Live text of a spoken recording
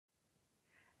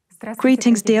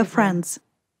Greetings, dear friends.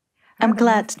 I'm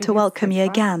glad to welcome you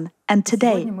again, and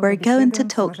today we're going to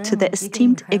talk to the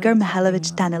esteemed Igor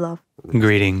Mikhailovich Danilov.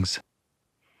 Greetings.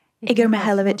 Igor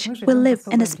Mikhailovich, we live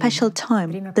in a special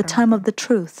time, the time of the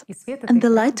truth, and the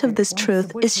light of this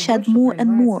truth is shed more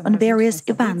and more on various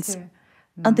events,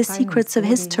 on the secrets of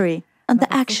history, on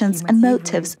the actions and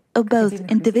motives of both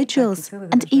individuals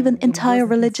and even entire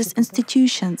religious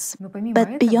institutions.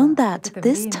 But beyond that,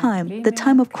 this time, the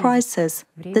time of crisis,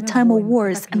 the time of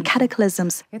wars and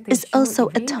cataclysms, is also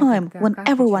a time when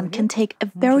everyone can take a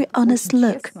very honest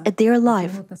look at their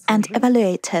life and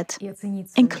evaluate it,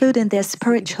 including their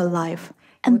spiritual life.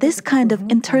 And this kind of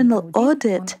internal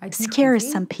audit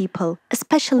scares some people,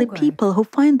 especially people who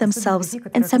find themselves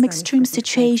in some extreme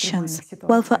situations,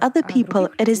 while for other people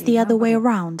it is the other way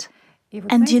around.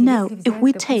 And you know, if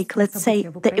we take, let's say,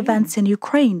 the events in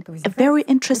Ukraine, a very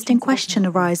interesting question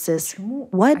arises.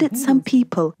 Why did some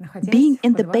people, being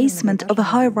in the basement of a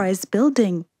high-rise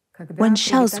building, when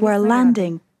shells were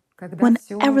landing, when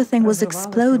everything was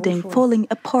exploding, falling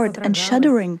apart and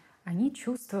shuddering,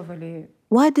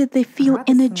 why did they feel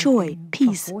inner joy,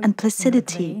 peace and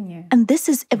placidity? And this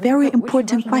is a very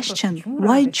important question.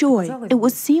 Why joy? It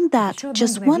would seem that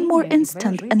just one more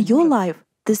instant in your life,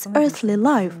 this earthly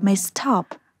life, may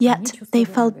stop. Yet they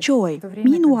felt joy.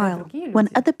 Meanwhile, when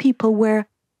other people were,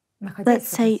 let's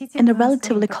say, in a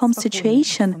relatively calm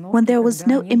situation, when there was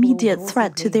no immediate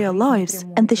threat to their lives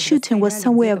and the shooting was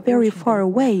somewhere very far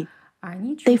away,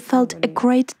 they felt a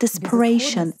great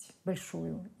desperation,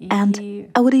 and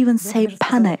I would even say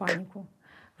panic.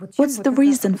 What's the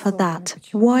reason for that?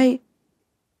 Why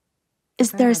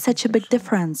is there such a big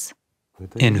difference?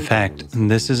 In fact,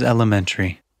 this is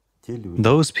elementary.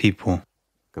 Those people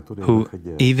who,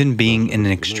 even being in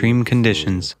extreme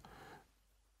conditions,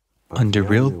 under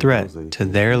real threat to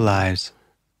their lives,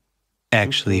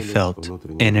 actually felt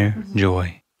inner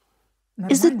joy.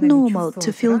 Is it normal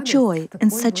to feel joy in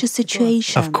such a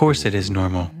situation? Of course it is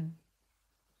normal.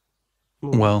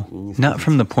 Well, not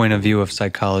from the point of view of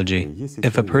psychology.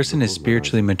 If a person is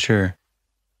spiritually mature,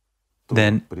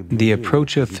 then the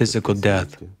approach of physical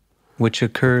death, which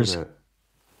occurs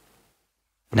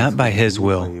not by his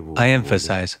will, I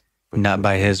emphasize, not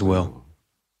by his will,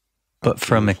 but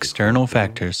from external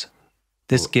factors,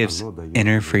 this gives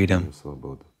inner freedom.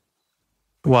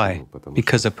 Why?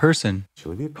 Because a person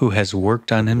who has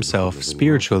worked on himself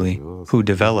spiritually, who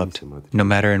developed, no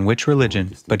matter in which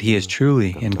religion, but he is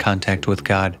truly in contact with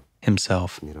God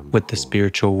himself, with the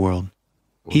spiritual world,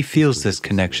 he feels this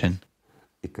connection.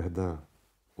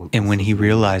 And when he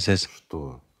realizes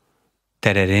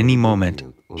that at any moment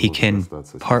he can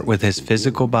part with his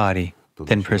physical body,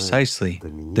 then precisely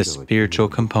the spiritual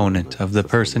component of the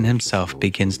person himself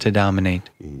begins to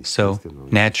dominate. So,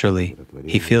 naturally,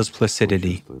 he feels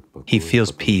placidity, he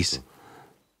feels peace,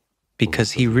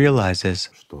 because he realizes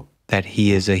that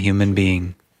he is a human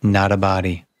being, not a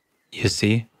body. You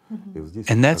see?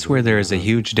 And that's where there is a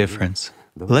huge difference.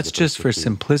 Let's just, for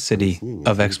simplicity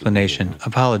of explanation,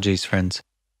 apologies, friends,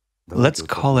 let's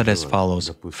call it as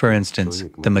follows. For instance,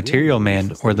 the material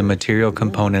man or the material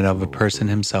component of a person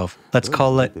himself. Let's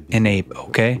call it an ape,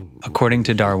 okay? According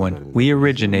to Darwin, we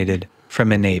originated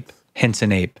from an ape, hence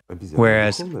an ape,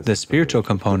 whereas the spiritual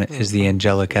component is the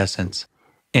angelic essence,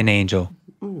 an angel.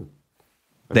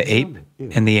 The ape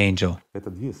and the angel.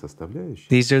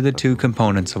 These are the two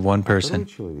components of one person,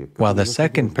 while the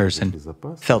second person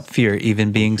felt fear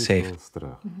even being safe.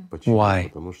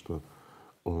 Why?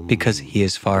 Because he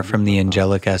is far from the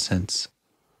angelic essence.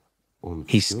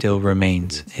 He still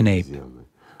remains an ape.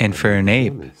 And for an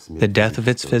ape, the death of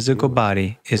its physical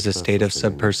body is a state of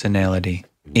subpersonality.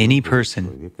 Any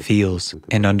person feels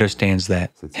and understands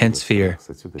that, hence fear,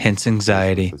 hence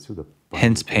anxiety,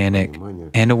 hence panic,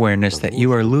 and awareness that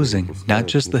you are losing not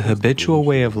just the habitual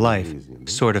way of life,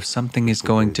 sort of something is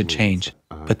going to change,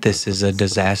 but this is a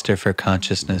disaster for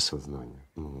consciousness.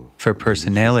 For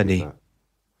personality,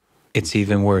 it's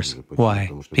even worse.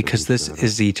 Why? Because this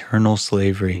is eternal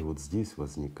slavery.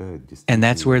 And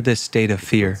that's where this state of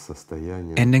fear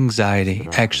and anxiety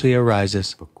actually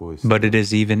arises, but it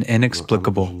is even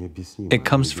inexplicable. It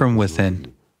comes from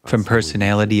within, from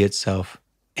personality itself.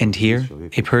 And here,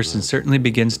 a person certainly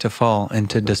begins to fall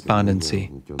into despondency,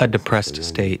 a depressed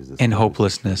state, and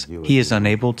hopelessness. He is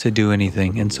unable to do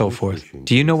anything, and so forth.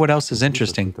 Do you know what else is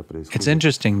interesting? It's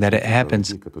interesting that it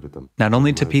happens not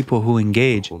only to people who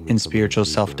engage in spiritual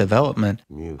self-development,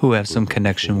 who have some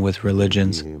connection with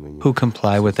religions, who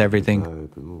comply with everything,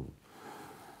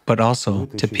 but also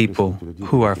to people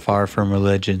who are far from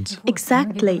religions.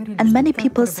 Exactly. And many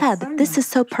people said this is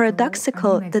so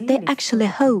paradoxical that they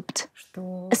actually hoped.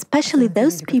 Especially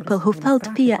those people who felt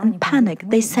fear and panic,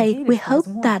 they say, we hope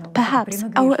that perhaps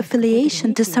our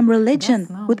affiliation to some religion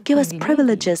would give us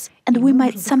privileges and we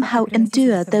might somehow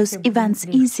endure those events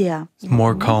easier.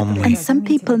 More calmly. And some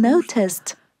people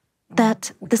noticed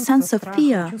that the sense of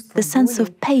fear, the sense of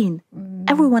pain,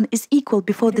 everyone is equal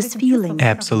before this feeling.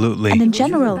 Absolutely. And in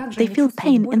general, they feel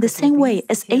pain in the same way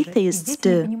as atheists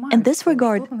do. In this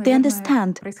regard, they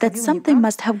understand that something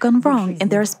must have gone wrong in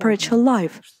their spiritual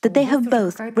life, that they have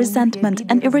both resentment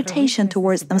and irritation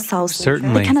towards themselves.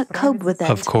 Certainly. They cannot cope with it.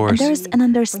 Of course. And there is an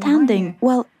understanding,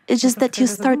 well, it's just that you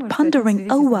start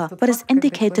pondering over what is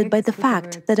indicated by the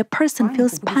fact that a person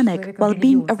feels panic while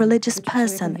being a religious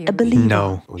person, a believer.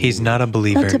 No, he's not a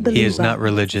believer. Not a believer. He is not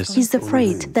religious. He's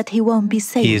afraid that he won't be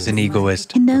saved. He is an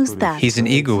egoist. He knows that. He's an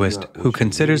egoist who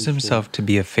considers himself to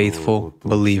be a faithful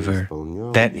believer,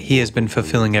 that he has been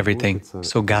fulfilling everything,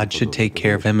 so God should take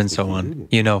care of him and so on.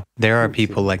 You know, there are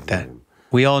people like that.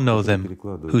 We all know them,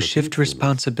 who shift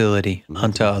responsibility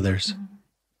onto others.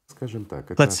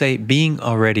 Let's say, being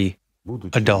already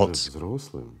adults,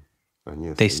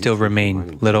 they still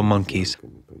remain little monkeys.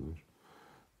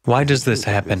 Why does this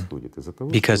happen?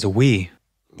 Because we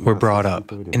were brought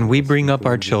up, and we bring up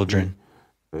our children.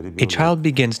 A child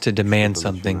begins to demand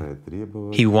something.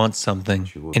 He wants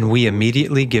something, and we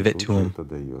immediately give it to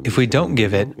him. If we don't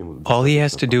give it, all he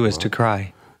has to do is to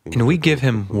cry, and we give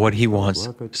him what he wants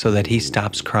so that he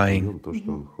stops crying.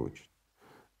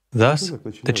 Thus,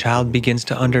 the child begins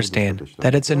to understand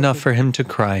that it's enough for him to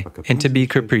cry and to be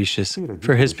capricious,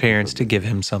 for his parents to give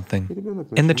him something.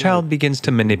 And the child begins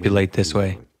to manipulate this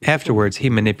way. Afterwards, he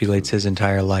manipulates his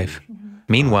entire life.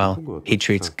 Meanwhile, he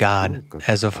treats God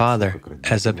as a father,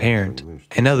 as a parent.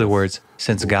 In other words,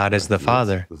 since God is the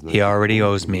father, he already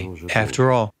owes me.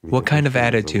 After all, what kind of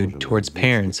attitude towards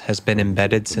parents has been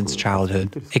embedded since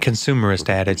childhood? A consumerist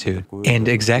attitude. And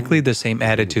exactly the same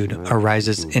attitude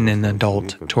arises in an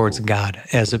adult towards God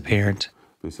as a parent.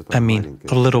 I mean,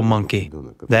 a little monkey.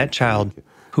 That child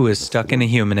who is stuck in a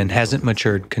human and hasn't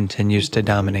matured continues to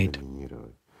dominate.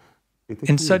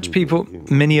 And such people,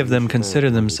 many of them consider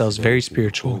themselves very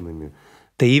spiritual.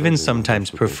 They even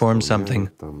sometimes perform something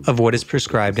of what is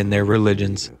prescribed in their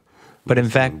religions. But in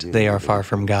fact, they are far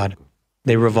from God.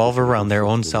 They revolve around their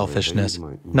own selfishness,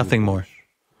 nothing more.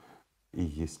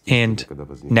 And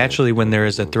naturally, when there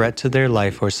is a threat to their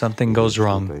life or something goes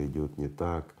wrong,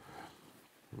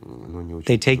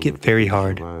 they take it very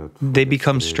hard. They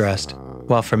become stressed,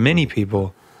 while for many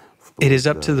people, it is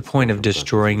up to the point of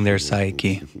destroying their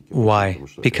psyche. Why?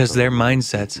 Because their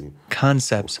mindsets,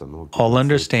 concepts, all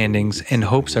understandings and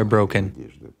hopes are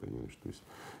broken.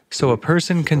 So a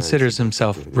person considers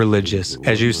himself religious,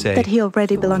 as you say. That he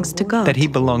already belongs to God. That he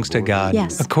belongs to God.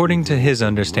 Yes. According to his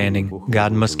understanding,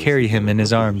 God must carry him in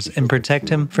his arms and protect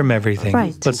him from everything.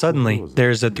 Right. But suddenly, there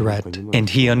is a threat, and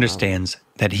he understands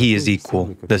that he is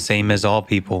equal, the same as all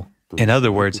people. In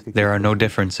other words, there are no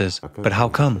differences. But how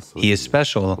come? He is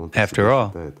special. After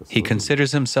all, he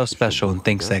considers himself special and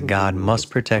thinks that God must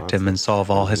protect him and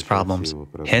solve all his problems.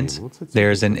 Hence,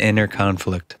 there is an inner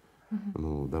conflict.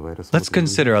 Let's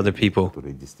consider other people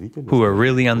who are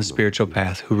really on the spiritual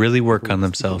path, who really work on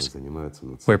themselves,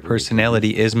 where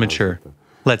personality is mature.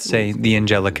 Let's say the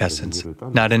angelic essence,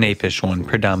 not an apish one,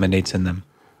 predominates in them.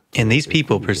 And these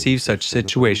people perceive such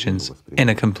situations in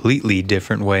a completely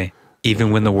different way.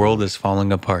 Even when the world is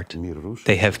falling apart,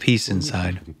 they have peace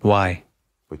inside. Why?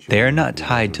 They are not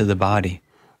tied to the body.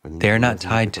 They are not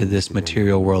tied to this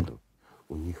material world.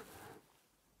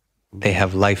 They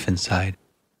have life inside.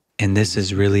 And this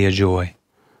is really a joy.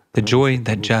 The joy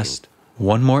that just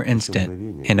one more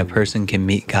instant and a person can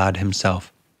meet God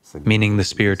himself, meaning the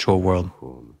spiritual world.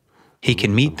 He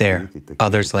can meet there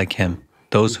others like him,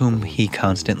 those whom he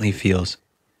constantly feels.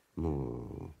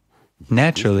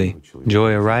 Naturally,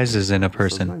 joy arises in a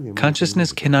person.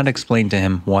 Consciousness cannot explain to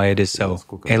him why it is so.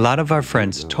 A lot of our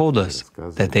friends told us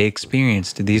that they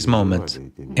experienced these moments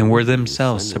and were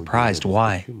themselves surprised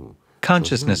why.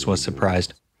 Consciousness was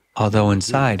surprised, although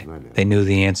inside they knew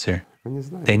the answer.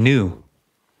 They knew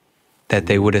that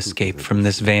they would escape from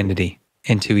this vanity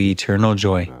into eternal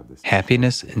joy,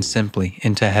 happiness, and simply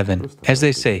into heaven, as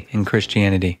they say in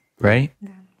Christianity, right?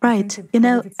 Right. You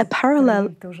know, a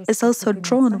parallel is also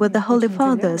drawn with the Holy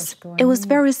Fathers. It was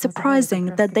very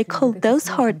surprising that they called those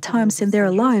hard times in their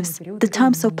lives, the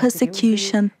times of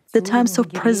persecution, the times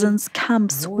of prisons,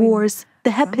 camps, wars,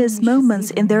 the happiest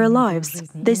moments in their lives.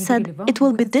 They said, it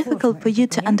will be difficult for you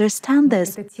to understand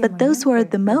this, but those were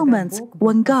the moments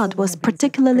when God was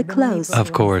particularly close.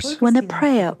 Of course. When a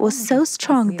prayer was so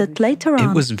strong that later on,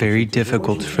 It was very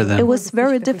difficult for them. it was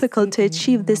very difficult to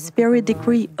achieve this very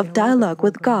degree of dialogue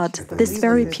with God, this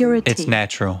very purity. It's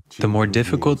natural. The more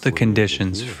difficult the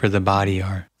conditions for the body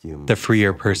are, the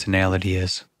freer personality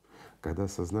is.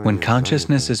 When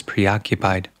consciousness is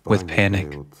preoccupied with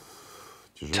panic,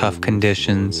 tough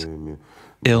conditions,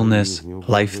 illness,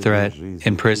 life threat,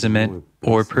 imprisonment,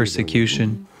 or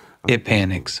persecution, it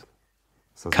panics.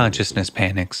 Consciousness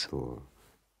panics.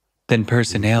 Then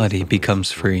personality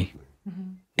becomes free.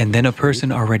 And then a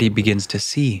person already begins to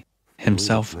see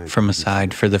himself from a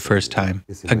side for the first time.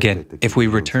 Again, if we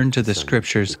return to the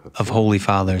scriptures of Holy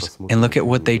Fathers and look at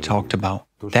what they talked about,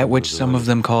 that which some of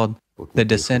them called the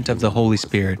descent of the Holy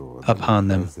Spirit upon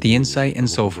them, the insight and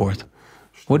so forth.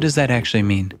 What does that actually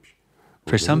mean?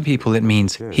 For some people it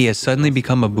means he has suddenly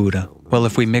become a Buddha. Well,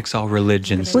 if we mix all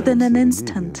religions Within an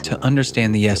instant. to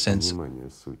understand the essence,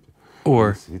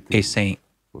 or a saint,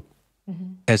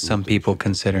 as some people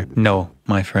consider. No,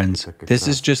 my friends, this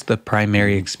is just the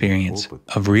primary experience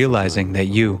of realizing that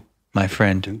you, my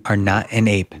friend, are not an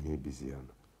ape,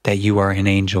 that you are an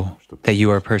angel, that you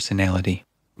are personality.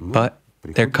 But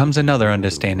there comes another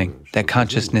understanding, that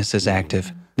consciousness is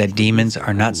active, that demons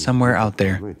are not somewhere out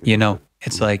there. You know,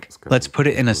 it's like, let's put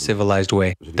it in a civilized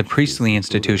way. The priestly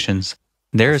institutions,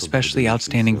 their especially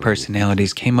outstanding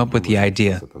personalities came up with the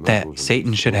idea that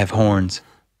Satan should have horns,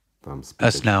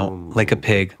 a snout like a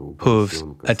pig, hooves,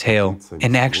 a tail,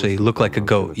 and actually look like a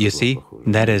goat, you see?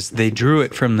 That is, they drew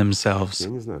it from themselves.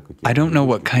 I don't know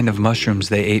what kind of mushrooms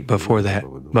they ate before that,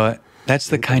 but that's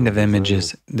the kind of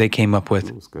images they came up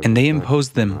with, and they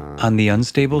imposed them on the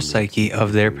unstable psyche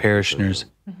of their parishioners.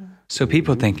 So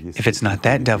people think, if it's not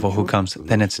that devil who comes,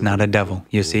 then it's not a devil,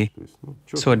 you see?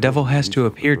 So a devil has to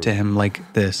appear to him like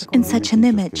this, In such an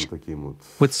image.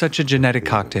 with such a genetic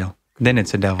cocktail. Then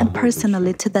it's a devil. And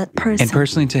personally to that person. And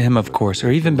personally to him, of course, or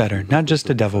even better, not just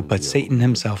a devil, but Satan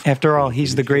himself. After all,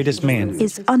 he's the greatest man.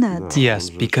 Is honored.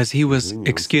 Yes, because he was,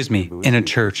 in a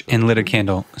church and lit a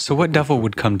candle. So what devil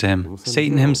would come to him?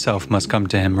 Satan himself must come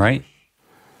to him, right?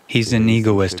 He's an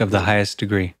egoist of the highest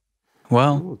degree.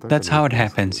 Well, that's how it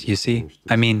happens, you see.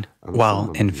 I mean,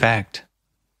 well, in fact,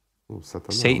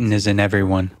 Satan is in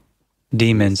everyone.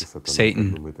 Demons,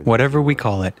 Satan, whatever we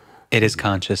call it. It is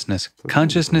consciousness.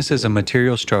 Consciousness is a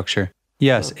material structure.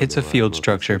 Yes, it's a field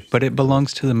structure, but it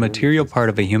belongs to the material part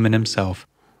of a human himself.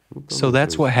 So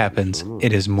that's what happens.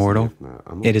 It is mortal.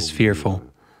 It is fearful.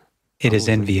 It is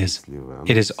envious.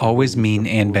 It is always mean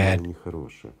and bad.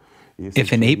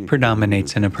 If an ape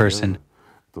predominates in a person,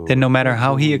 then no matter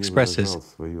how he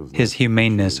expresses his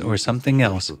humaneness or something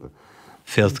else,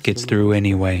 filth gets through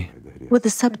anyway. With the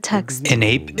subtext. An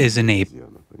ape is an ape.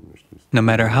 No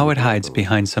matter how it hides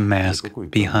behind some mask,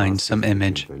 behind some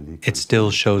image, it still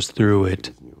shows through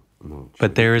it.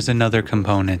 But there is another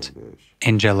component,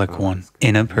 angelic one,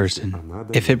 in a person.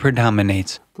 If it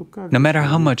predominates, no matter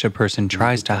how much a person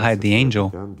tries to hide the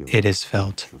angel, it is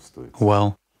felt.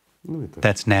 Well,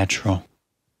 that's natural.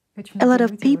 A lot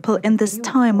of people in this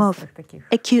time of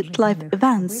acute life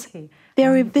events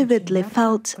very vividly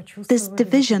felt this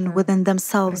division within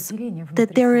themselves,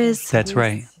 that there is... That's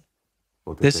right.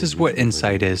 This is what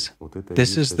insight is.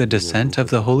 This is the descent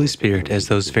of the Holy Spirit, as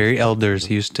those very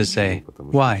elders used to say.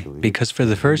 Why? Because for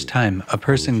the first time, a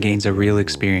person gains a real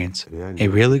experience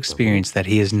that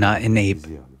he is not an ape.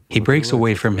 He breaks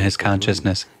away from his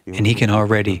consciousness, and he can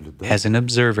already, as an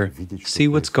observer, see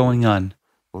what's going on.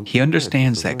 He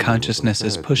understands that consciousness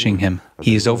is pushing him.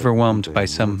 He is overwhelmed by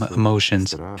some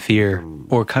emotions, fear,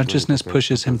 or consciousness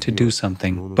pushes him to do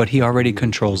something, but he already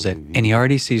controls it, and he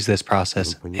already sees this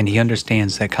process, and he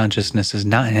understands that consciousness is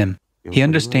not him. He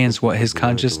understands what his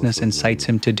consciousness incites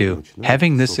him to do.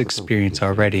 Having this experience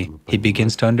already, he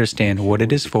begins to understand what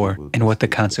it is for and what the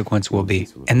consequence will be.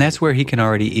 And that's where he can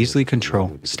already easily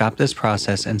control, stop this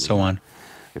process, and so on.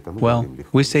 Well,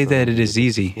 we say that it is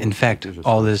easy. In fact,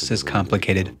 all this is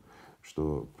complicated.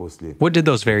 What did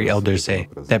those very elders say?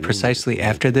 That precisely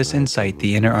after this insight,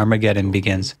 the inner Armageddon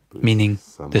begins, meaning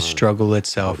the struggle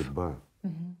itself.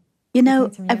 You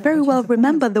know, I very well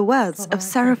remember the words of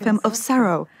Seraphim of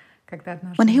Sorrow,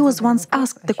 when he was once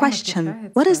asked the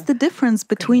question, what is the difference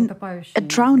between a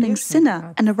drowning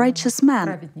sinner and a righteous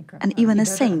man, and even a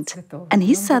saint? And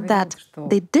he said that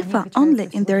they differ only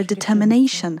in their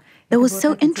determination. That was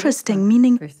so interesting,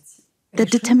 meaning the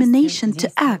determination to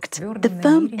act, the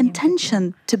firm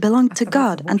intention to belong to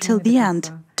God until the end,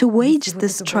 to wage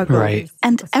this struggle. Right.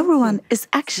 And everyone is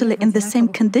actually in the same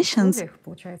conditions.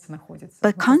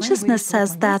 But consciousness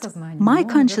says that my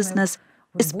consciousness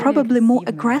is probably more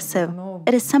aggressive.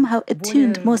 It is somehow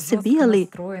attuned more severely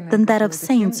than that of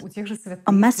saints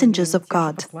or messengers of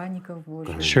God.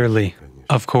 Surely,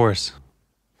 of course.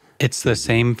 It's the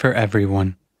same for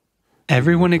everyone.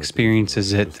 Everyone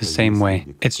experiences it the same way.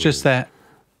 It's just that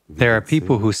there are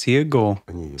people who see a goal,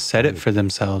 set it for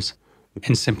themselves,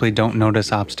 and simply don't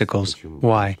notice obstacles.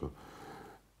 Why?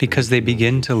 Because they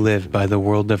begin to live by the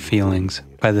world of feelings,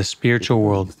 by the spiritual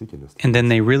world, and then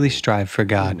they really strive for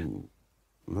God.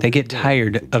 They get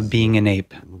tired of being an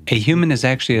ape. A human is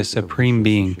actually a supreme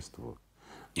being,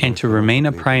 and to remain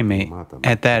a primate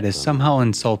at that is somehow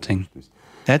insulting.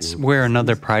 That's where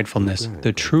another pridefulness,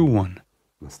 the true one,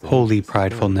 holy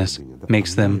pridefulness,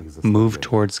 makes them move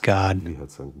towards God.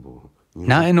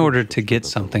 Not in order to get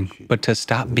something, but to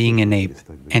stop being an ape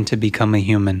and to become a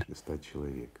human.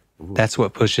 That's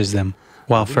what pushes them,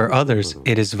 while for others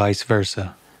it is vice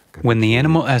versa. When the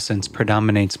animal essence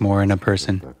predominates more in a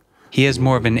person, he has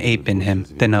more of an ape in him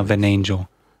than of an angel.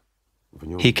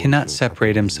 He cannot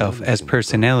separate himself as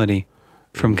personality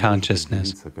from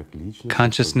consciousness.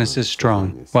 Consciousness is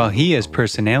strong, while he as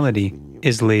personality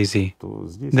is lazy.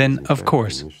 Then, of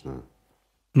course,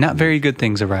 not very good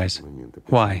things arise.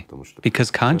 Why?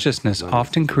 Because consciousness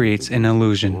often creates an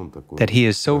illusion that he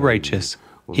is so righteous,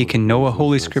 he can know a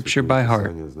holy scripture by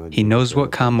heart, he knows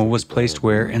what comma was placed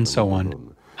where, and so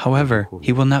on. However,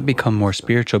 he will not become more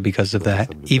spiritual because of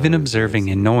that. Even observing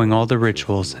and knowing all the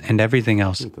rituals and everything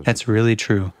else, that's really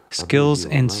true. Skills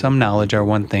and some knowledge are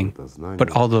one thing, but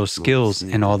all those skills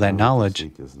and all that knowledge,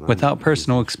 without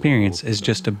personal experience, is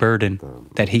just a burden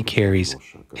that he carries.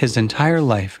 His entire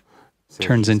life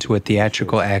turns into a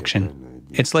theatrical action.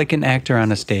 It's like an actor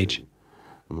on a stage.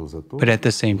 But at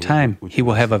the same time, he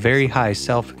will have a very high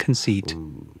self-conceit.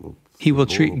 He will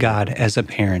treat God as a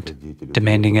parent,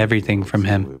 demanding everything from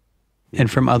him,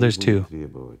 and from others too.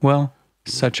 Well,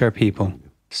 such are people.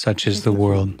 Such is the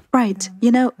world. Right. You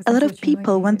know, a lot of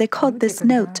people, when they caught this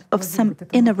note of some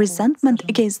inner resentment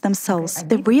against themselves,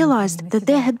 they realized that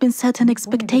there had been certain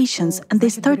expectations, and they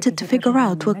started to figure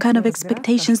out what kind of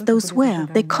expectations those were.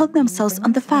 They caught themselves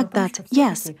on the fact that,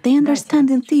 yes, they understand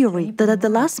in theory that at the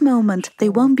last moment they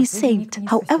won't be saved.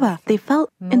 However, they fell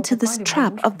into this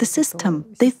trap of the system.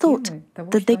 They thought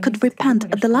that they could repent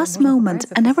at the last moment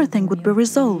and everything would be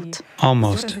resolved.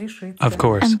 Almost, of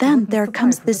course. And then there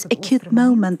comes this acute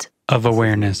moment of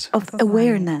awareness.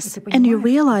 And you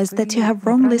realize that you have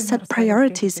wrongly set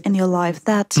priorities in your life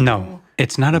that... No,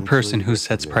 it's not a person who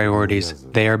sets priorities.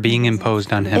 They are being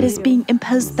imposed on him. It is being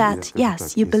imposed that,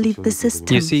 yes, you believe the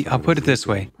system. You see, I'll put it this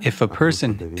way. If a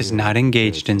person is not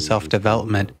engaged in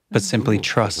self-development, but simply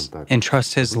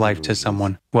entrusts his life to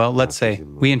someone, well, let's say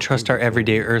we entrust our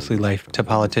everyday earthly life to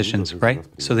politicians, right?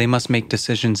 So they must make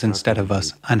decisions instead of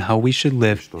us on how we should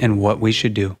live and what we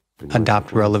should do.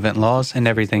 Adopt relevant laws and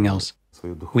everything else.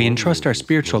 We entrust our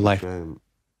spiritual life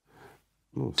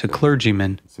to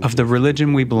clergymen of the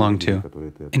religion we belong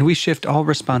to, and we shift all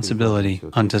responsibility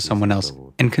onto someone else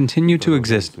and continue to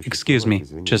exist,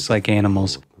 just like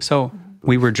animals. So,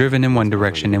 we were driven in one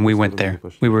direction and we went there.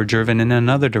 We were driven in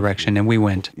another direction and we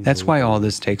went. That's why all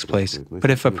this takes place.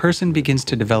 But if a person begins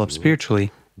to develop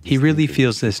spiritually, he really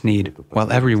feels this need,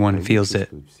 while everyone feels it.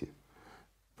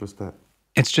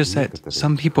 It's just that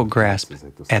some people grasp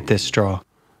at this straw.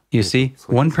 You see,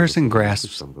 one person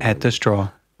grasps at the straw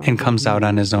and comes out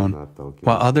on his own,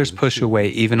 while others push away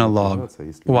even a log.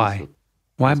 Why?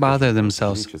 Why bother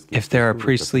themselves if there are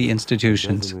priestly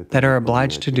institutions that are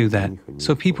obliged to do that,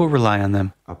 so people rely on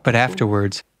them? But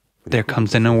afterwards, there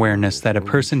comes an awareness that a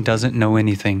person doesn't know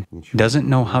anything, doesn't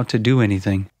know how to do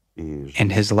anything,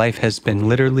 and his life has been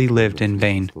literally lived in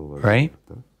vain, right?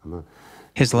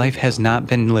 His life has not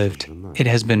been lived, it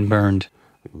has been burned.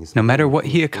 No matter what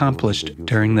he accomplished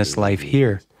during this life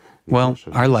here, well,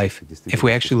 our life, if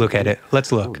we actually look at it,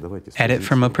 let's look at it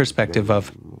from a perspective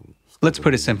of, let's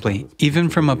put it simply, even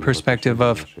from a perspective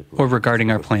of, or regarding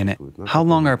our planet, how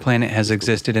long our planet has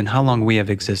existed and how long we have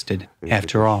existed.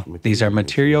 After all, these are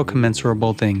material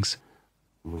commensurable things.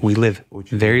 We live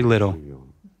very little.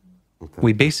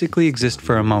 We basically exist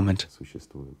for a moment.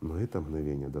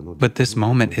 But this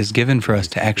moment is given for us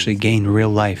to actually gain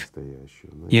real life.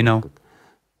 You know,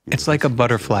 it's like a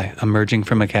butterfly emerging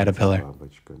from a caterpillar.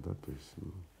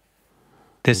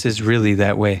 This is really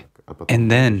that way. And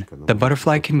then the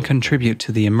butterfly can contribute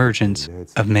to the emergence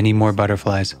of many more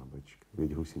butterflies.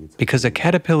 Because a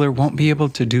caterpillar won't be able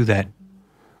to do that.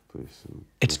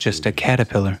 It's just a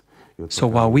caterpillar. So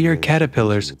while we are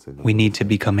caterpillars, we need to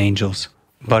become angels,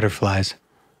 butterflies.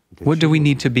 What do we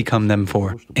need to become them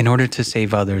for? In order to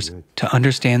save others, to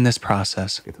understand this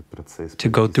process, to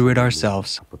go through it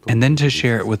ourselves, and then to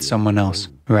share it with someone else,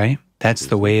 right? That's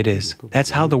the way it is.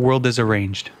 That's how the world is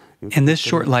arranged. In this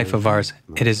short life of ours,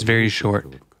 it is very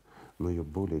short.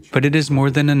 But it is more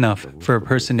than enough for a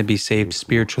person to be saved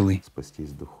spiritually.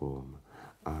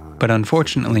 But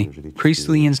unfortunately,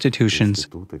 priestly institutions,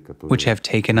 which have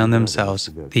taken on themselves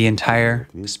the entire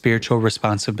spiritual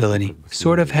responsibility,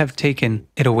 sort of have taken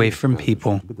it away from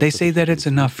people. They say that it's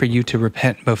enough for you to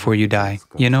repent before you die.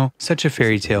 You know, such a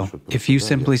fairy tale. If you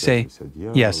simply say,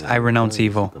 yes, I renounce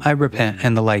evil, I repent,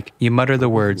 and the like, you mutter the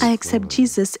words, I accept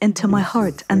Jesus into my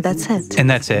heart, and that's it. And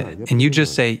that's it. And you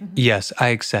just say, yes, I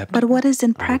accept. But what is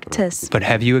in practice? But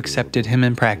have you accepted Him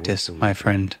in practice, my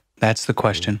friend? That's the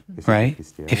question, right?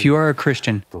 If you are a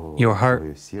Christian, your heart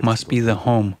must be the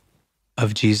home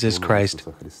of Jesus Christ.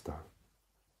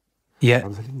 Yet,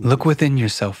 look within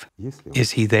yourself.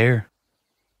 Is He there?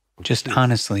 Just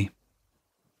honestly.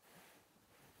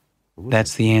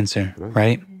 That's the answer,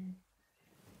 right?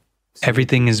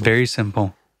 Everything is very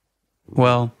simple.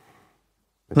 Well,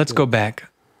 let's go back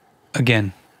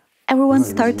again. Everyone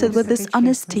started with this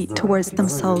honesty towards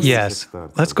themselves. Yes,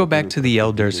 let's go back to the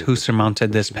elders who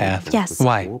surmounted this path. Yes.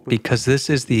 Why? Because this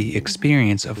is the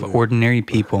experience of ordinary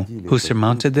people who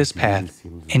surmounted this path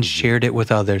and shared it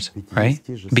with others, right?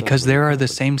 Because there are the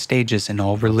same stages in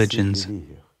all religions.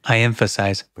 I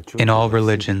emphasize, in all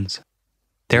religions.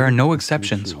 There are no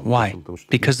exceptions. Why?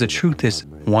 Because the truth is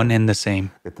one and the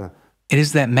same. It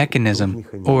is that mechanism,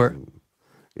 or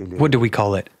what do we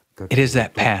call it? It is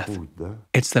that path.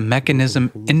 It's the mechanism.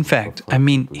 In fact, I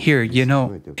mean, here, you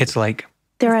know, it's like...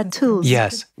 There are tools.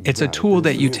 Yes, it's a tool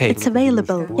that you take. It's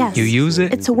available, yes. You use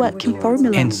it. It's a working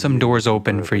formula. And some doors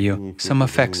open for you. Some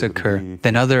effects occur.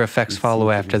 Then other effects follow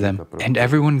after them. And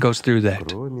everyone goes through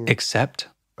that. Except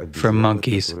for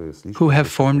monkeys, who have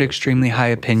formed extremely high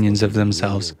opinions of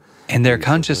themselves. And their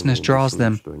consciousness draws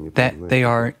them that they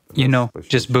are, you know,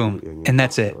 just boom, and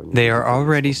that's it. They are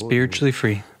already spiritually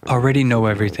free, already know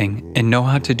everything, and know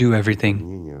how to do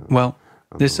everything. Well,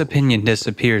 this opinion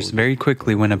disappears very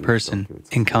quickly when a person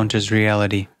encounters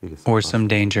reality or some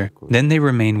danger. Then they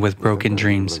remain with broken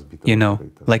dreams, you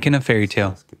know, like in a fairy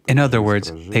tale. In other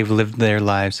words, they've lived their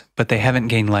lives, but they haven't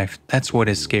gained life. That's what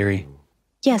is scary.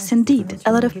 Yes, indeed.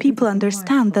 A lot of people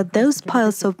understand that those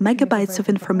piles of megabytes of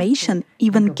information,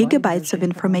 even gigabytes of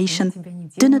information,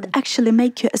 do not actually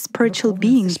make you a spiritual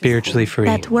being. Spiritually free.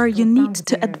 That where you need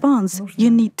to advance,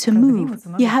 you need to move.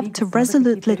 You have to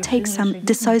resolutely take some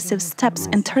decisive steps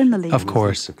internally. Of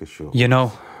course. You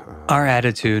know, our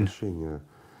attitude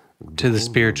to the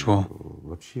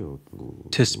spiritual,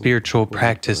 to spiritual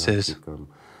practices,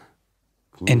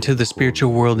 and to the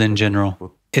spiritual world in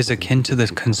general, is akin to the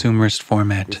consumerist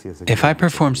format. If I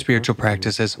perform spiritual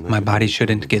practices, my body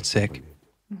shouldn't get sick.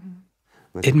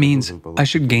 It means I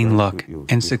should gain luck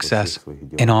and success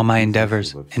in all my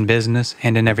endeavors, in business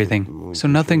and in everything. So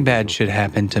nothing bad should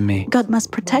happen to me. God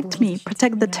must protect me,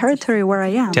 protect the territory where I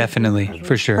am. Definitely,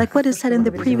 for sure. Like what is said in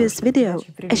the previous video,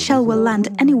 a shell will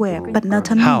land anywhere, but not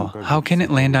on me. How can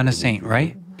it land on a saint,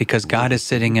 right? Because God is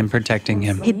sitting and protecting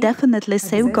him. He definitely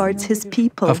safeguards His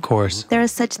people. Of course. There are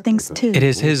such things too. It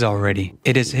is His already.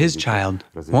 It is His child.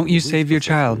 Won't you save your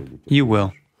child? You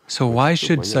will. So why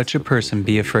should such a person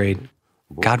be afraid?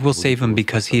 God will save him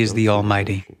because He is the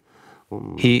Almighty.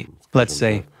 He, let's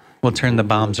say, will turn the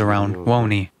bombs around,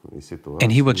 won't He?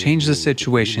 And He will change the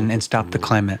situation and stop the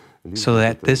climate so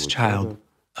that this child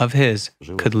of His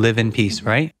could live in peace,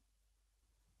 right?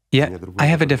 Yet, I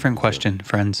have a different question,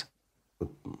 friends.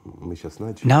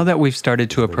 Now that we've started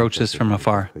to approach this from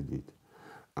afar,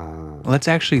 let's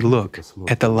actually look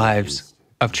at the lives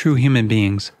of true human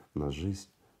beings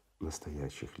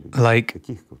like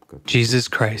Jesus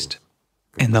Christ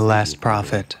and the last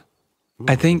prophet.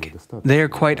 I think they are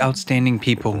quite outstanding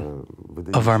people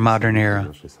of our modern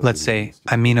era. Let's say,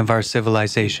 I mean of our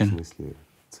civilization.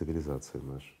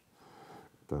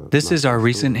 This is our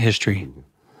recent history,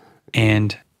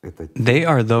 and they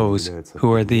are those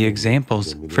who are the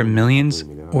examples for millions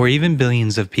or even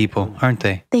billions of people, aren't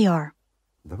they? They are.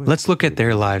 Let's look at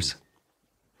their lives.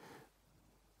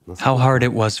 How hard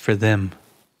it was for them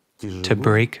to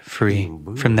break free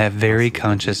from that very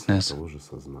consciousness.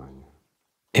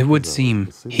 It would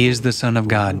seem He is the Son of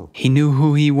God. He knew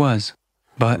who He was.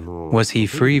 But was He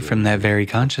free from that very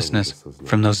consciousness,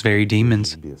 from those very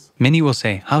demons? Many will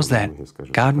say, how's that?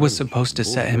 God was supposed to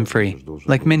set him free,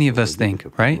 like many of us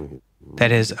think, right?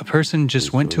 That is, a person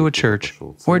just went to a church,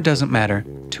 or it doesn't matter,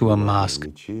 to a mosque.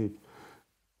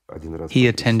 He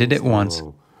attended it once,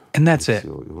 And that's it.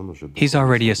 He's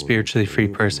already a spiritually free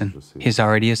person. He's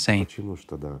already a saint.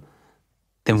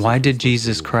 Then why did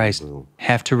Jesus Christ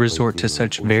have to resort to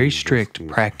such very strict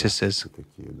practices?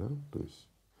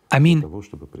 I mean,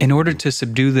 in order to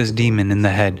subdue this demon in the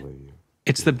head.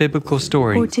 It's the biblical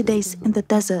story. 40 days in the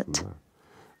desert.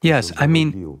 Yes, I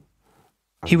mean,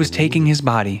 he was taking his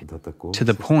body to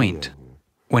the point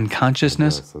when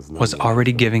consciousness was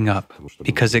already giving up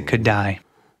because it could die.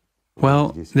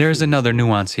 Well, there's another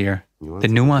nuance here. The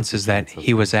nuance is that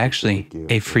he was actually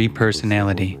a free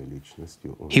personality.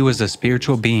 He was a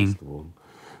spiritual being,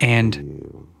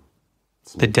 and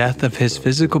the death of his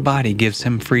physical body gives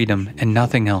him freedom and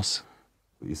nothing else.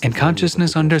 And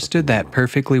consciousness understood that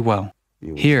perfectly well.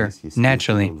 Here,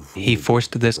 naturally, he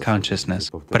forced this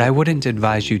consciousness, but I wouldn't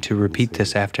advise you to repeat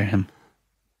this after him.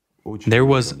 There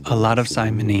was a lot of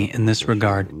simony in this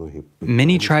regard.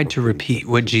 Many tried to repeat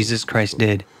what Jesus Christ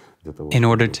did in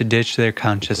order to ditch their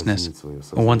consciousness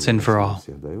once and for all,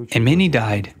 and many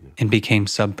died and became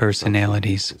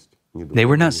subpersonalities. They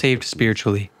were not saved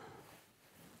spiritually,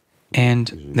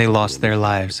 and they lost their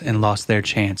lives and lost their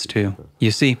chance too.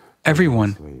 You see,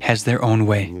 everyone has their own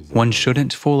way. One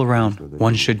shouldn't fool around.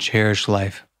 One should cherish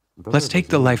life. Let's take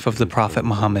the life of the Prophet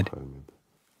Muhammad.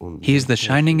 He is the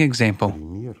shining example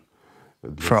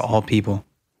for all people.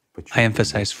 I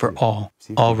emphasize for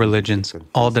all religions,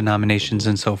 all denominations,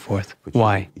 and so forth.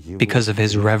 Why? Because of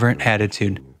his reverent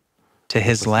attitude. To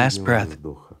his last breath,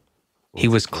 he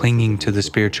was clinging to the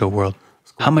spiritual world.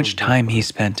 How much time he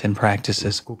spent in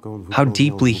practices, how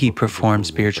deeply he performed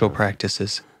spiritual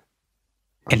practices.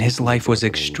 And his life was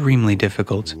extremely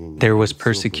difficult. There was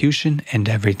persecution and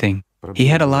everything. He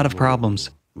had a lot of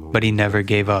problems, but he never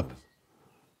gave up.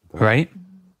 Right?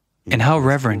 And how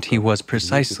reverent he was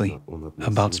precisely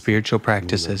about spiritual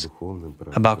practices,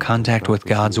 about contact with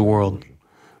God's world.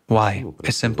 Why?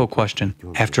 A simple question.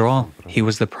 After all, he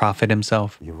was the prophet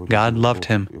himself. God loved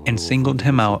him and singled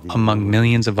him out among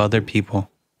millions of other people.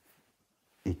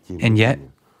 And yet,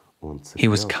 he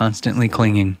was constantly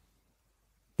clinging.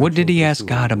 What did he ask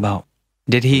God about?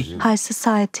 Did he? High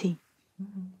society.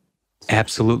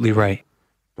 Absolutely right.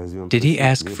 Did he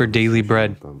ask for daily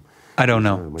bread? I don't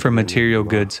know, for material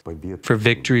goods, for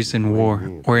victories in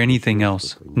war, or anything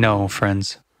else? No,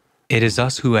 friends. It is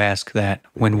us who ask that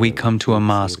when we come to a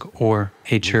mosque or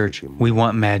a church, we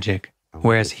want magic,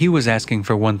 whereas he was asking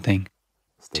for one thing,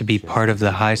 to be part of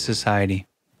the high society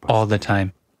all the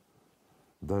time.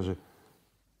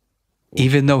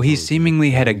 Even though he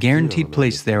seemingly had a guaranteed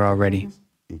place there already,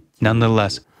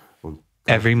 nonetheless,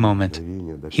 every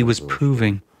moment, he was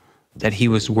proving that he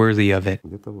was worthy of it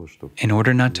in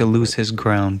order not to lose his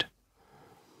ground.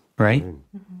 Right?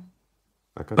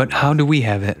 But how do we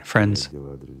have it, friends?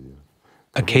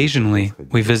 Occasionally,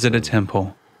 we visit a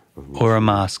temple or a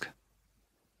mosque.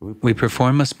 We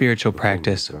perform a spiritual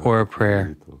practice or a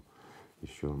prayer.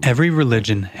 Every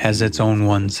religion has its own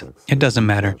ones. It doesn't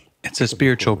matter. It's a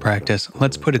spiritual practice.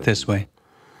 Let's put it this way.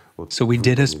 So we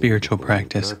did a spiritual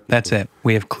practice. That's it.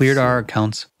 We have cleared our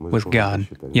accounts with God.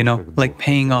 You know, like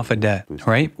paying off a debt,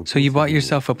 right? So you bought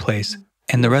yourself a place,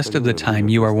 and the rest of the time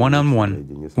you are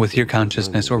one-on-one with your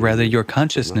consciousness, or rather your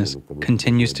consciousness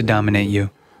continues to dominate you.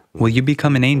 Will you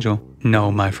become an angel?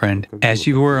 No, my friend. As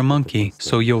you were a monkey,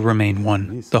 so you'll remain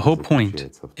one. The whole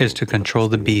point is to control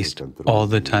the beast all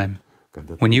the time.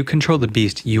 When you control the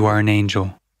beast, you are an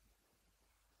angel.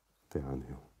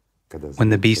 When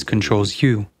the beast controls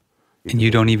you, and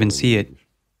you don't even see it,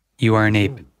 you are an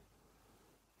ape.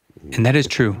 And that is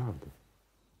true.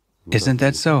 Isn't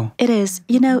that so? It is.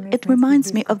 You know, it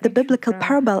reminds me of the biblical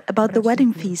parable about the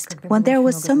wedding feast, when there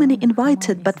were so many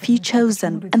invited but few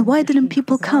chosen. And why didn't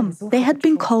people come? They had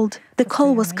been called. The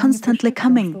call was constantly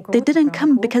coming. They didn't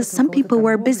come because some people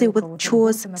were busy with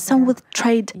chores, some with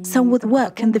trade, some with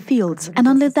work in the fields. And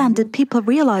only then did people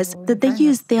realize that they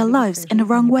used their lives in a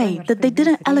wrong way, that they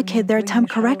didn't allocate their time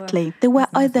correctly. They were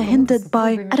either hindered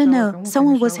by, I don't know,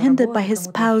 someone was hindered by his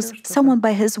spouse, someone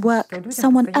by his work,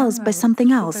 someone else by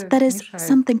something else. That is,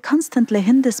 something constantly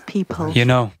hinders people. You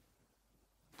know,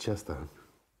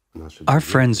 our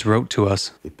friends wrote to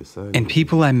us, and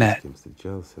people I met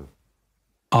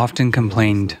often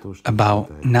complained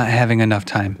about not having enough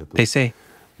time. They say,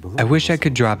 I wish I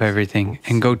could drop everything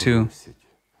and go to,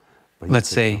 let's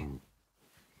say,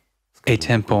 a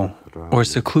temple or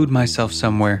seclude myself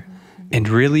somewhere and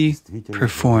really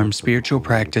perform spiritual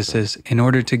practices in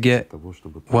order to get,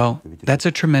 well, that's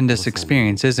a tremendous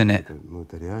experience, isn't it?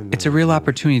 It's a real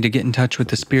opportunity to get in touch with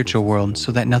the spiritual world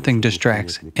so that nothing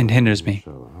distracts and hinders me.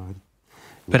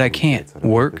 But I can't.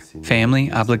 Work,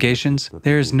 family, obligations,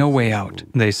 there is no way out,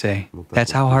 they say.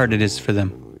 That's how hard it is for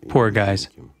them. Poor guys.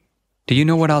 Do you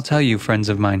know what I'll tell you, friends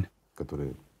of mine,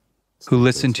 who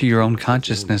listen to your own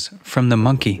consciousness from the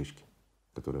monkey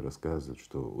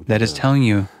that is telling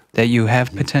you that you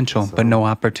have potential but no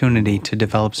opportunity to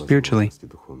develop spiritually?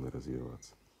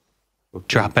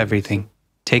 Drop everything.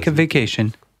 Take a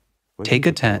vacation. Take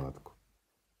a tent.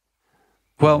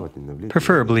 Well,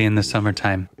 preferably in the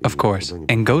summertime, of course,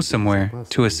 and go somewhere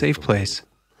to a safe place,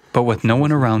 but with no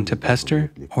one around to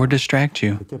pester or distract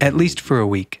you, at least for a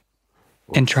week,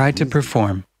 and try to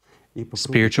perform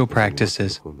spiritual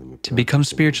practices to become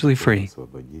spiritually free.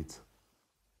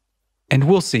 And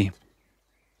we'll see.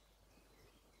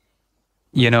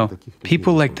 You know,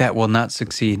 people like that will not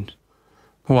succeed.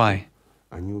 Why?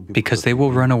 Because they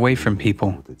will run away from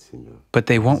people, but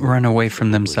they won't run away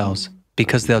from themselves,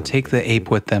 because they'll take the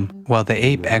ape with them, while the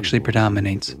ape actually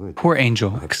predominates. Poor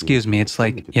angel, excuse me, it's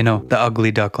like, you know, the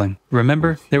ugly duckling.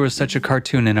 Remember, there was such a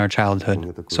cartoon in our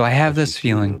childhood. So I have this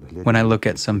feeling when I look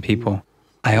at some people.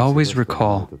 I always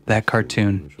recall that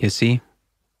cartoon, you see?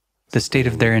 The state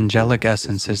of their angelic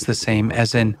essence is the same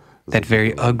as in that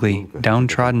very ugly,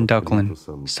 downtrodden duckling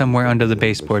somewhere under the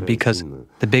baseboard because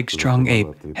the big strong ape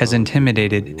has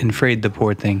intimidated and frayed the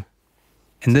poor thing.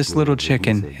 And this little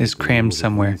chicken is crammed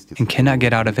somewhere and cannot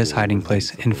get out of his hiding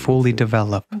place and fully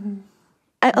develop.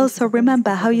 I also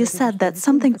remember how you said that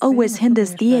something always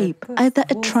hinders the ape. Either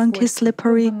a trunk is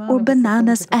slippery or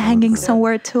bananas are hanging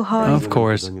somewhere too high. Of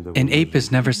course, an ape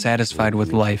is never satisfied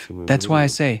with life. That's why I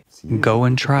say, go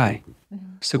and try.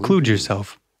 Seclude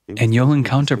yourself, and you'll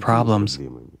encounter problems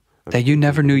that you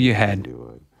never knew you had.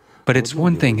 But it's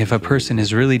one thing if a person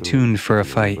is really tuned for a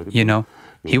fight, you know,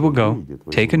 he will go,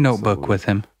 take a notebook with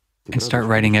him, and start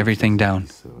writing everything down.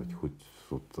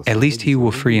 At least he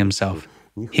will free himself.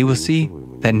 He will see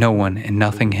that no one and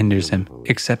nothing hinders him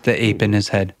except the ape in his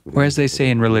head, or as they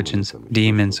say in religions,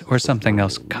 demons or something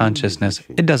else, consciousness.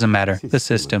 It doesn't matter, the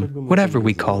system, whatever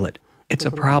we call it. It's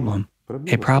a problem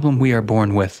we are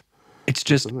born with. It's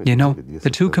just, you know,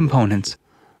 the two components,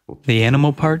 the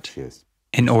animal part,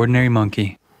 an ordinary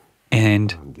monkey,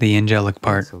 and the angelic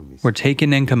part were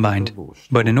taken and combined.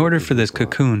 But in order for this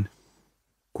cocoon,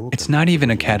 it's not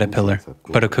even a caterpillar,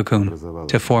 but a cocoon,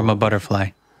 to form a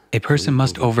butterfly. A person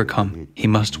must overcome, he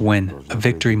must win, a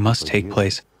victory must take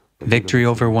place. Victory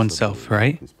over oneself,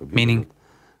 right? Meaning,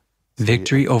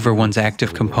 victory over one's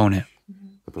active component,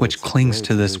 which clings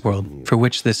to this world, for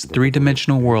which this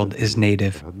three-dimensional world is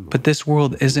native. But this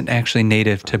world isn't actually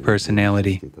native to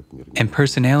personality, and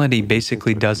personality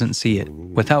basically doesn't see it.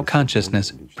 Without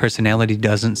consciousness, personality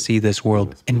doesn't see this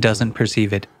world and doesn't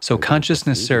perceive it. So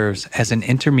consciousness serves as an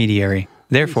intermediary.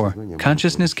 Therefore,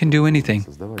 consciousness can do anything,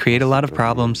 create a lot of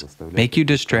problems, make you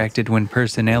distracted when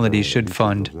personality should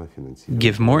fund,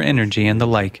 give more energy and the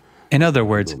like. In other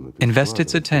words, invest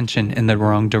its attention in the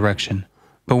wrong direction.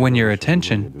 But when your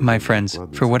attention, my friends,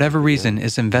 for whatever reason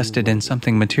is invested in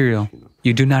something material,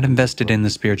 you do not invest it in the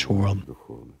spiritual world.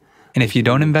 And if you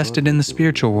don't invest it in the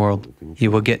spiritual world,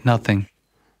 you will get nothing.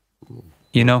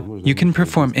 You know, you can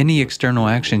perform any external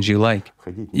actions you like.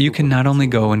 You can not only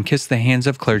go and kiss the hands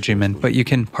of clergymen, but you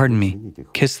can, pardon me,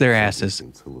 kiss their asses.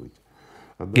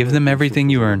 Give them everything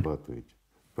you earn.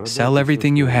 Sell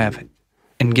everything you have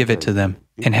and give it to them,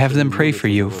 and have them pray for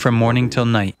you from morning till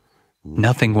night.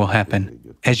 Nothing will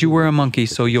happen. As you were a monkey,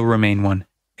 so you'll remain one.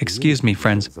 Excuse me,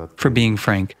 friends, for being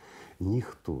frank.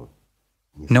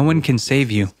 No one can save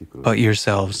you but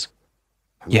yourselves.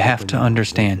 You have to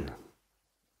understand.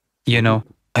 You know,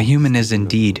 a human is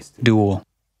indeed dual.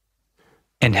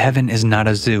 And heaven is not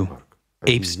a zoo.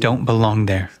 Apes don't belong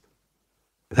there.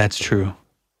 That's true.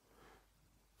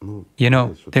 You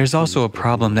know, there's also a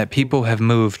problem that people have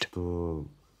moved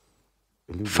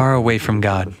far away from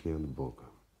God.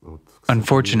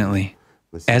 Unfortunately,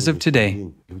 as of today,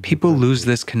 people lose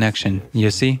this connection,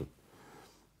 you see?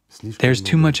 There's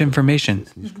too much information,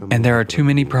 and there are too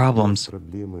many problems.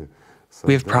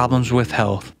 We have problems with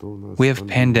health, we have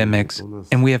pandemics,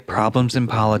 and we have problems in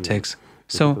politics.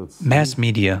 So, mass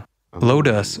media load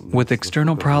us with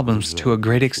external problems to a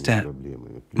great extent.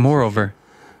 Moreover,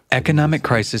 economic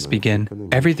crises begin,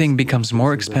 everything becomes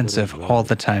more expensive all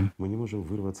the time.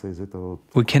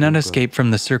 We cannot escape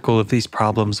from the circle of these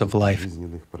problems of life,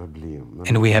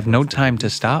 and we have no time to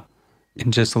stop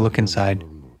and just look inside.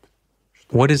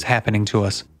 What is happening to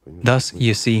us? Thus,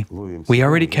 you see, we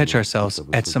already catch ourselves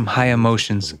at some high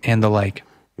emotions and the like.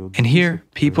 And here,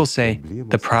 people say,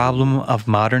 the problem of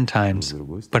modern times.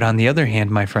 But on the other hand,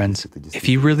 my friends, if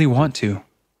you really want to,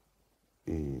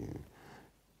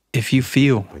 if you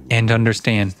feel and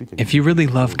understand, if you really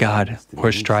love God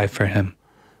or strive for Him,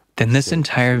 then this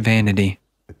entire vanity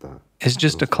is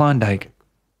just a Klondike.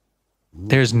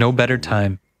 There is no better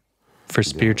time for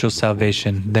spiritual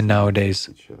salvation than nowadays.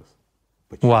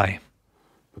 Why?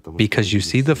 Because you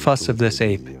see the fuss of this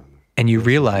ape, and you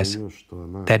realize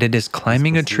that it is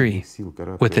climbing a tree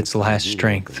with its last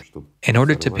strength in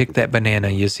order to pick that banana,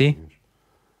 you see?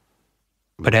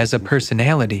 But as a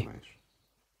personality,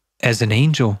 as an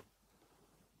angel,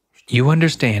 you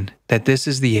understand that this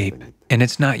is the ape, and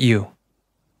it's not you.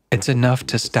 It's enough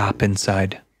to stop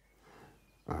inside.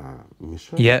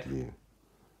 Yet,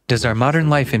 does our modern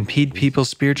life impede people's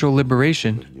spiritual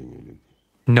liberation?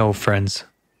 No, friends,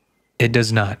 it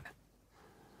does not.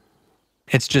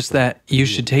 It's just that you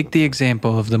should take the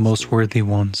example of the most worthy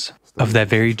ones, of that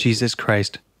very Jesus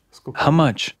Christ. How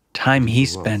much time he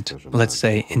spent, let's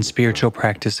say, in spiritual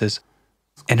practices,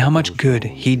 and how much good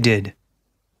he did.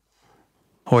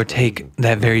 Or take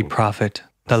that very prophet,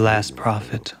 the last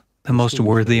prophet, the most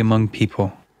worthy among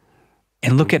people,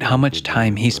 and look at how much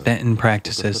time he spent in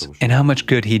practices and how much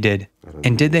good he did.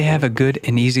 And did they have a good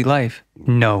and easy life?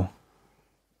 No.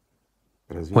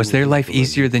 Was their life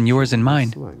easier than yours and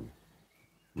mine?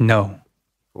 No.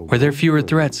 Were there fewer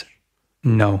threats?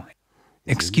 No.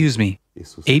 Excuse me,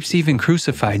 apes even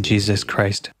crucified Jesus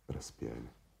Christ.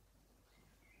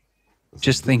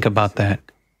 Just think about that.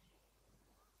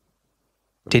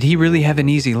 Did he really have an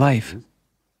easy life?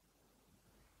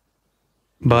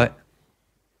 But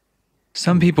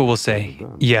some people will say,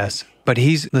 yes, but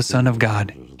he's the Son of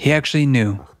God. He actually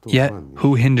knew. Yet,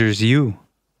 who hinders you?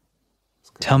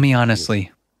 Tell me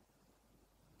honestly.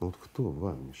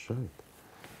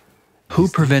 Who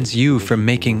prevents you from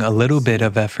making a little bit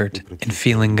of effort in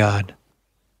feeling God?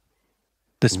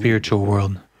 The spiritual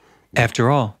world. After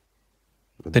all,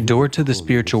 the door to the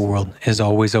spiritual world is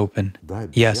always open.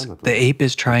 Yes, the ape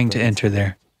is trying to enter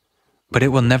there, but it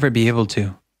will never be able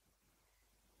to.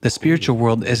 The spiritual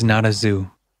world is not a zoo,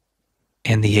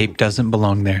 and the ape doesn't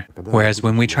belong there. Whereas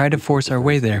when we try to force our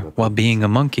way there while being a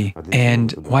monkey,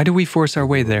 and why do we force our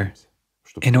way there?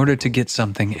 In order to get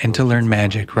something and to learn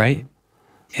magic, right?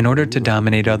 In order to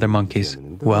dominate other monkeys.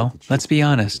 Well, let's be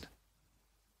honest.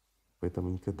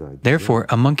 Therefore,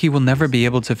 a monkey will never be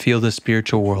able to feel the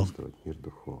spiritual world.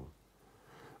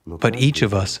 But each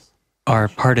of us are,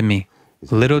 pardon me,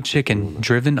 little chicken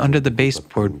driven under the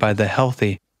baseboard by the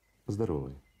healthy,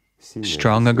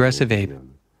 strong, aggressive ape,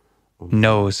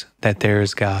 knows that there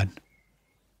is God.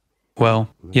 Well,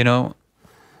 you know,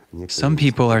 some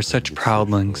people are such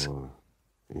proudlings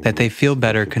that they feel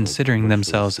better considering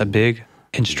themselves a big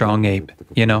and strong ape,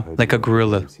 you know, like a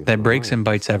gorilla that breaks and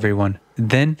bites everyone,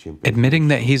 then admitting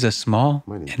that he's a small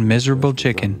and miserable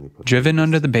chicken driven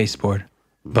under the baseboard,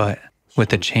 but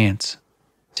with a chance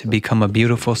to become a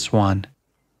beautiful swan.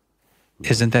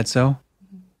 Isn't that so?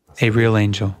 A real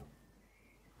angel.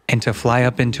 And to fly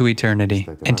up into eternity,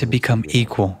 and to become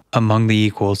equal among the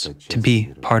equals, to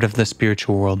be part of the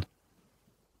spiritual world.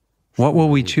 What will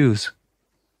we choose?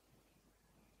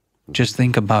 Just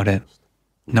think about it.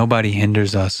 Nobody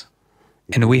hinders us,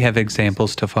 and we have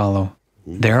examples to follow.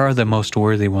 There are the most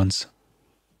worthy ones.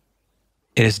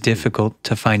 It is difficult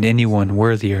to find anyone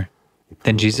worthier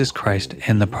than Jesus Christ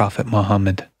and the Prophet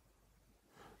Muhammad.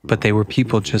 But they were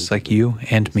people just like you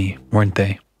and me, weren't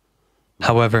they?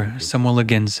 However, some will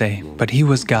again say, but he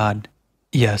was God.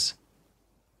 Yes,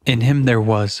 in him there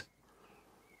was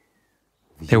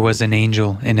an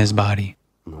angel in his body,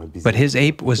 but his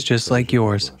ape was just like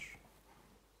yours.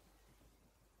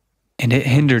 And it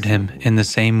hindered him in the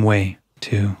same way,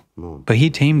 too. But he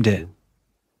tamed it.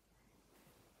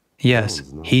 Yes,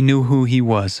 he knew who he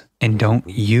was, and don't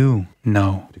you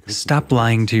know? Stop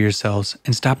lying to yourselves,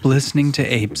 and stop listening to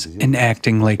apes and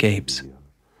acting like apes.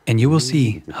 And you will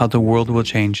see how the world will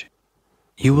change.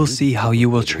 You will see how you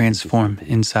will transform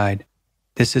inside.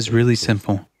 This is really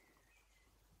simple.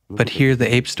 But here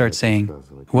the apes start saying,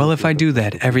 well, if I do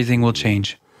that, everything will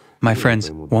change. My friends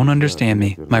won't understand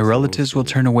me. My relatives will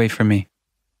turn away from me.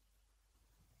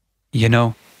 You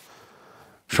know,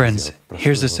 friends,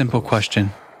 here's a simple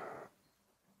question.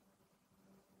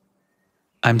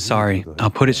 I'm sorry, I'll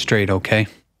put it straight, okay?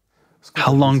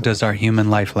 How long does our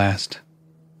human life last?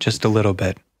 Just a little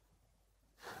bit.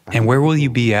 And where will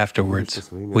you be afterwards?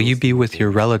 Will you be with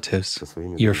your relatives,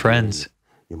 your friends,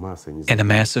 and a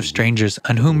mass of strangers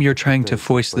on whom you're trying to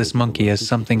foist this monkey as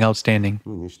something outstanding?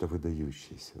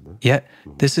 Yet,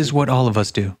 this is what all of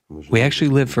us do. We actually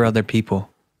live for other people.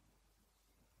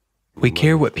 We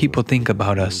care what people think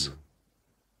about us.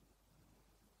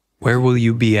 Where will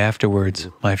you be afterwards,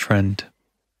 my friend?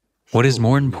 What is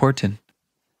more important?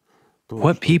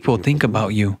 What people think about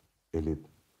you,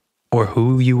 or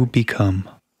who you become?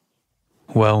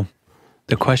 Well,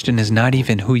 the question is not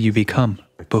even who you become,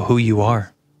 but who you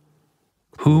are.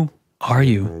 Who are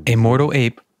you, a mortal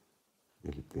ape,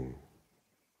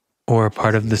 or a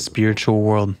part of the spiritual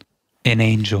world, an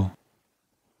angel.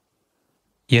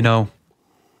 You know,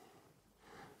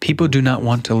 people do not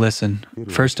want to listen.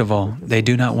 First of all, they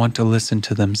do not want to listen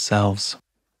to themselves.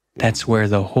 That's where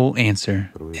the whole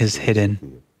answer is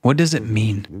hidden. What does it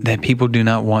mean that people do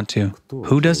not want to?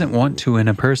 Who doesn't want to in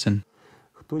a person?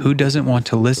 Who doesn't want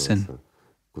to listen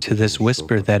to this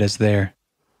whisper that is there?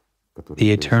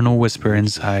 The eternal whisper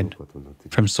inside,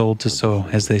 from soul to soul,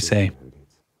 as they say.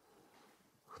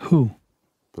 Who?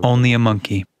 Only a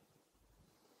monkey.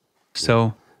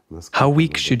 So, how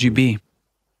weak should you be?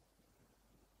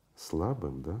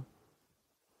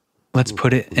 Let's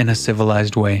put it in a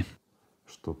civilized way.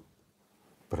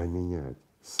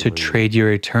 To trade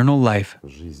your eternal life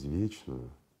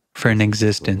for an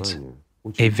existence,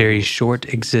 a very short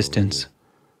existence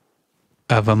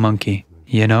of a monkey,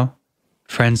 you know?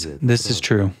 Friends, this is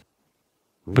true.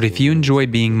 But if you enjoy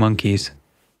being monkeys,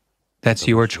 that's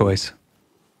your choice.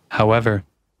 However,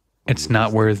 it's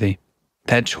not worthy.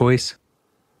 That choice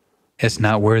is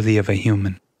not worthy of a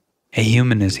human. A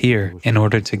human is here in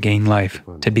order to gain life,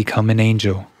 to become an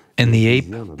angel, and the ape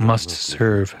must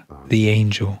serve the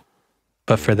angel.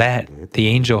 But for that, the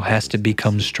angel has to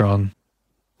become strong.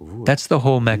 That's the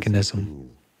whole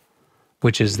mechanism,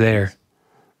 which is there,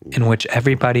 and which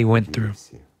everybody went through.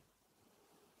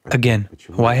 Again,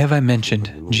 why have I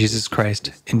mentioned Jesus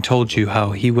Christ and told you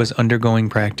how he was undergoing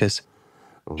practice?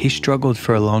 He struggled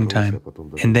for a long time,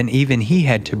 and then even he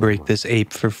had to break this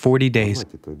ape for 40 days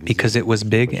because it was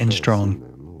big and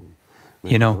strong.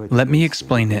 You know, let me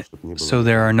explain it so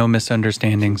there are no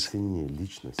misunderstandings.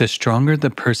 The stronger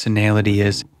the personality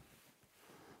is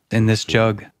in this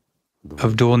jug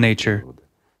of dual nature,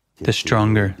 the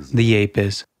stronger the ape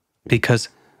is. Because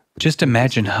just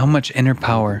imagine how much inner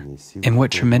power and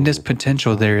what tremendous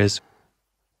potential there is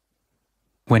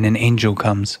when an angel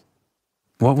comes.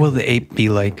 What will the ape be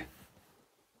like?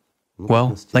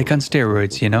 Well, like on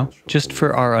steroids, you know, just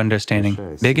for our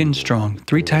understanding. Big and strong,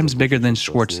 3 times bigger than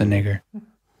Schwarzenegger.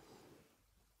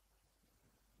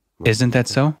 Isn't that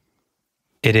so?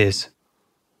 It is.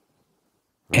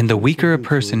 And the weaker a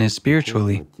person is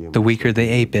spiritually, the weaker the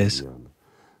ape is.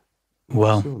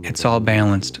 Well, it's all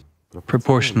balanced,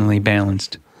 proportionally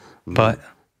balanced. But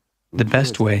the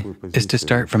best way is to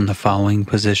start from the following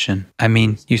position. I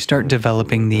mean, you start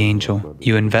developing the angel.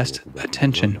 You invest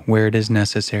attention where it is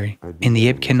necessary, and the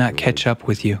ape cannot catch up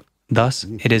with you. Thus,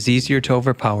 it is easier to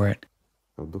overpower it.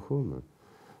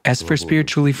 As for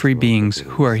spiritually free beings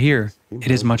who are here,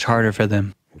 it is much harder for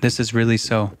them. This is really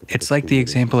so. It's like the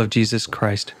example of Jesus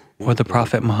Christ, or the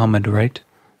Prophet Muhammad, right?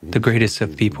 The greatest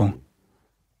of people.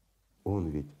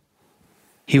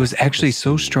 He was actually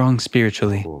so strong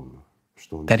spiritually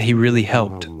that he really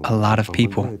helped a lot of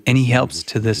people, and he helps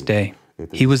to this day.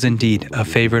 He was indeed a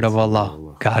favorite of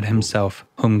Allah, God himself,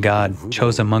 whom God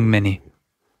chose among many.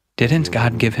 Didn't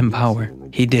God give him power?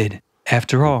 He did.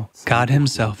 After all, God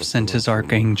himself sent his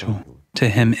archangel to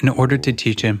him in order to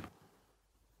teach him.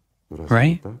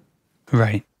 Right?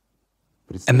 Right.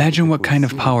 Imagine what kind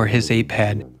of power his ape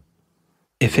had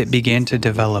if it began to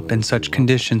develop in such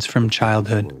conditions from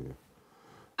childhood.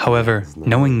 However,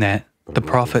 knowing that, the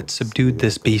Prophet subdued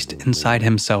this beast inside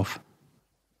himself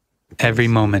every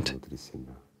moment.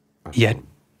 Yet,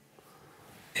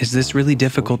 is this really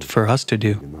difficult for us to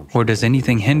do, or does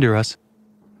anything hinder us?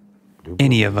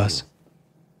 Any of us?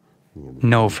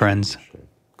 No, friends.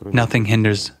 Nothing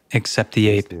hinders except the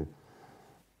ape.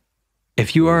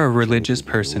 If you are a religious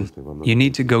person, you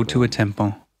need to go to a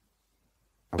temple,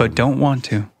 but don't want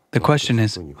to. The question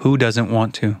is, who doesn't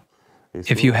want to?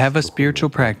 If you have a spiritual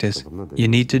practice, you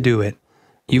need to do it.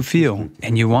 You feel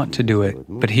and you want to do it,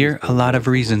 but here a lot of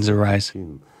reasons arise.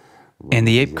 And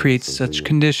the ape creates such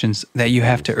conditions that you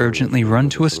have to urgently run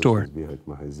to a store,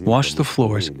 wash the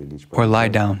floors, or lie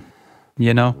down,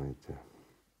 you know?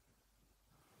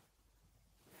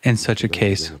 In such a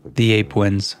case, the ape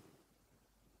wins.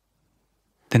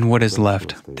 Then what is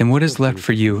left? Then what is left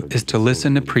for you is to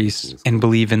listen to priests and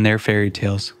believe in their fairy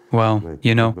tales. Well,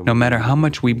 you know, no matter how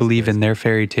much we believe in their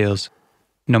fairy tales,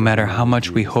 no matter how much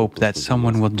we hope that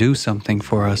someone will do something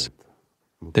for us,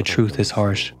 the truth is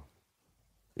harsh.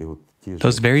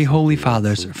 Those very holy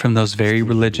fathers from those very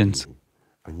religions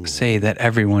say that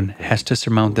everyone has to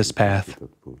surmount this path.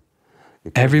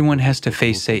 Everyone has to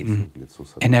face Satan,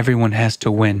 and everyone has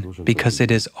to win, because it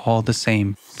is all the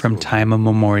same from time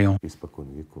immemorial.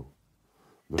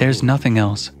 There's nothing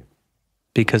else,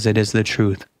 because it is the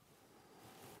truth.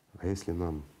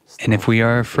 And if we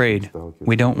are afraid,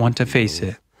 we don't want to face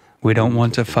it. We don't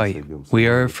want to fight. We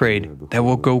are afraid that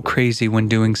we'll go crazy when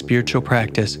doing spiritual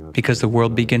practice because the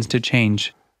world begins to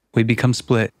change. We become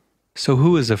split. So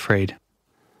who is afraid?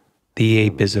 The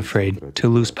ape is afraid to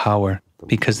lose power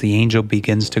because the angel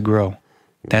begins to grow.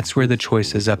 That's where the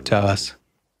choice is up to us.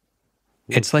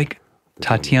 It's like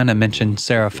Tatiana mentioned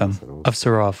Seraphim of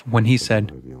Sarov when he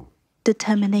said,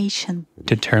 Determination.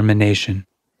 Determination.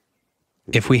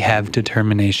 If we have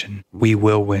determination, we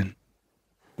will win.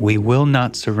 We will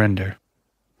not surrender.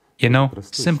 You know,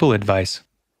 simple advice.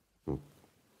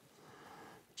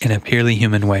 In a purely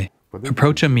human way,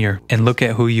 approach a mirror and look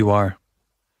at who you are.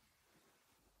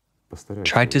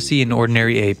 Try to see an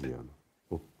ordinary ape.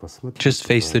 Just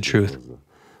face the truth.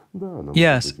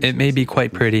 Yes, it may be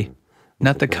quite pretty,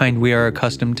 not the kind we are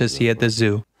accustomed to see at the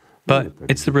zoo, but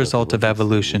it's the result of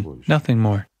evolution, nothing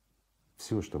more.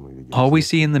 All we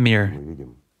see in the mirror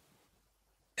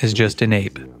is just an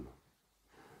ape.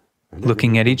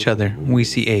 Looking at each other, we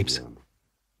see apes.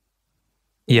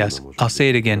 Yes, I'll say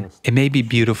it again. It may be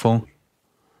beautiful,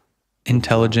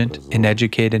 intelligent, and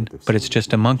educated, but it's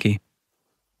just a monkey.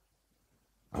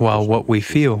 While what we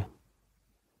feel,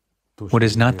 what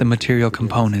is not the material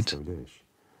component,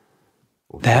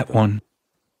 that one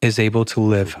is able to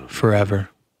live forever.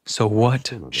 So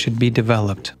what should be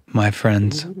developed, my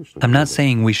friends? I'm not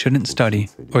saying we shouldn't study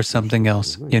or something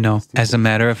else. You know, as a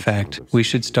matter of fact, we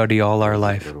should study all our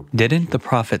life. Didn't the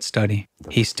prophet study?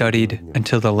 He studied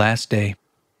until the last day.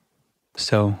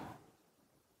 So,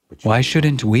 why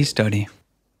shouldn't we study?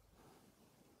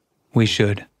 We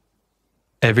should.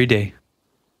 Every day.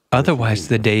 Otherwise,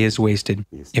 the day is wasted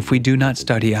if we do not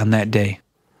study on that day.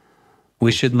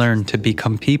 We should learn to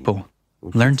become people,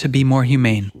 learn to be more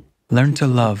humane, learn to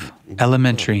love,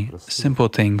 elementary, simple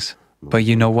things. But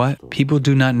you know what? People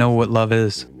do not know what love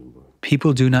is.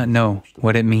 People do not know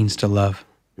what it means to love.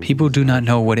 People do not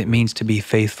know what it means to be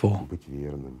faithful.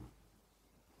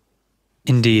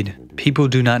 Indeed, people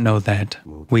do not know that.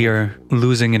 We are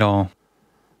losing it all.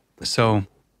 So,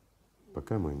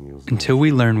 until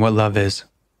we learn what love is,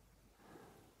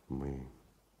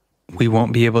 we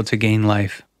won't be able to gain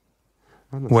life.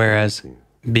 Whereas,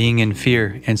 being in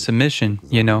fear and submission,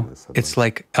 you know, it's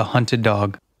like a hunted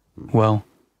dog. Well,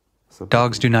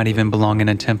 dogs do not even belong in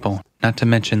a temple, not to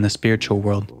mention the spiritual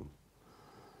world.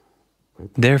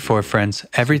 Therefore, friends,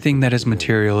 everything that is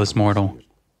material is mortal.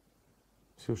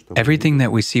 Everything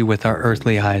that we see with our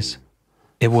earthly eyes,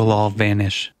 it will all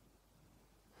vanish.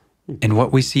 And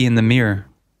what we see in the mirror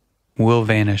will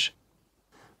vanish.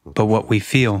 But what we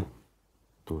feel,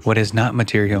 what is not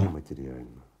material,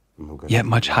 yet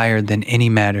much higher than any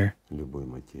matter,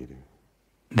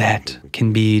 that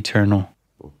can be eternal.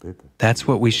 That's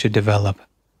what we should develop.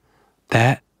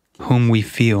 That whom we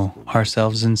feel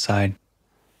ourselves inside,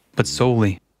 but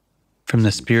solely from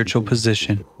the spiritual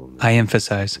position, I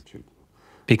emphasize,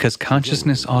 because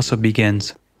consciousness also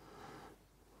begins,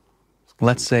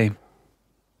 let's say,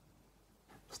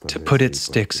 to put its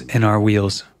sticks in our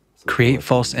wheels, create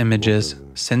false images,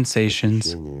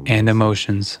 sensations, and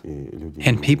emotions.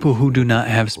 And people who do not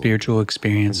have spiritual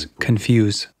experience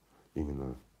confuse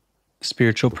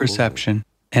spiritual perception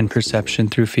and perception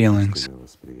through feelings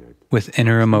with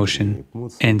inner emotion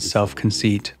and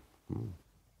self-conceit.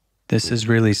 This is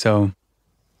really so.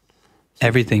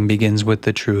 Everything begins with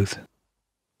the truth.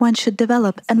 One should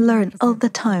develop and learn all the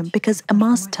time because a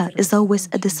master is always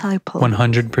a disciple.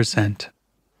 100%.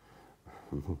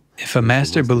 If a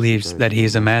master believes that he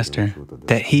is a master,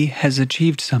 that he has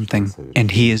achieved something, and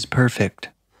he is perfect,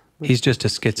 he's just a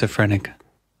schizophrenic.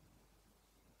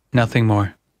 Nothing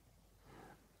more.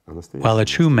 While a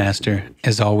true master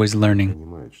is always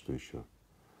learning.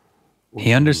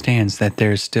 He understands that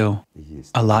there is still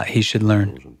a lot he should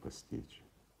learn.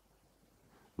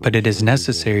 But it is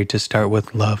necessary to start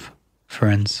with love,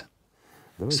 friends.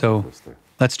 So,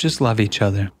 let's just love each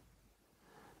other.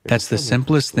 That's the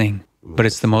simplest thing, but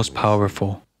it's the most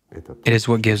powerful. It is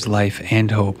what gives life and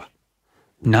hope,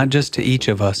 not just to each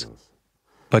of us,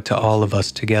 but to all of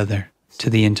us together, to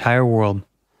the entire world,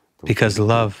 because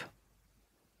love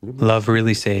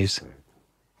really saves.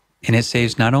 And it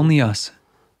saves not only us,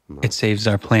 it saves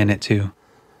our planet too.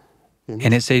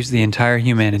 And it saves the entire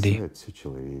humanity.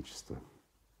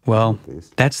 Well,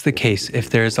 that's the case if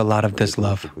there is a lot of this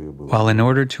love. While in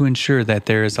order to ensure that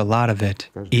there is a lot of it,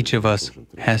 each of us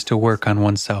has to work on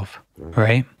oneself,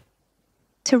 right?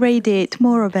 To radiate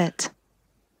more of it.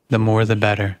 The more the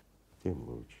better.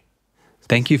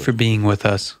 Thank you for being with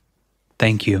us.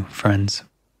 Thank you, friends.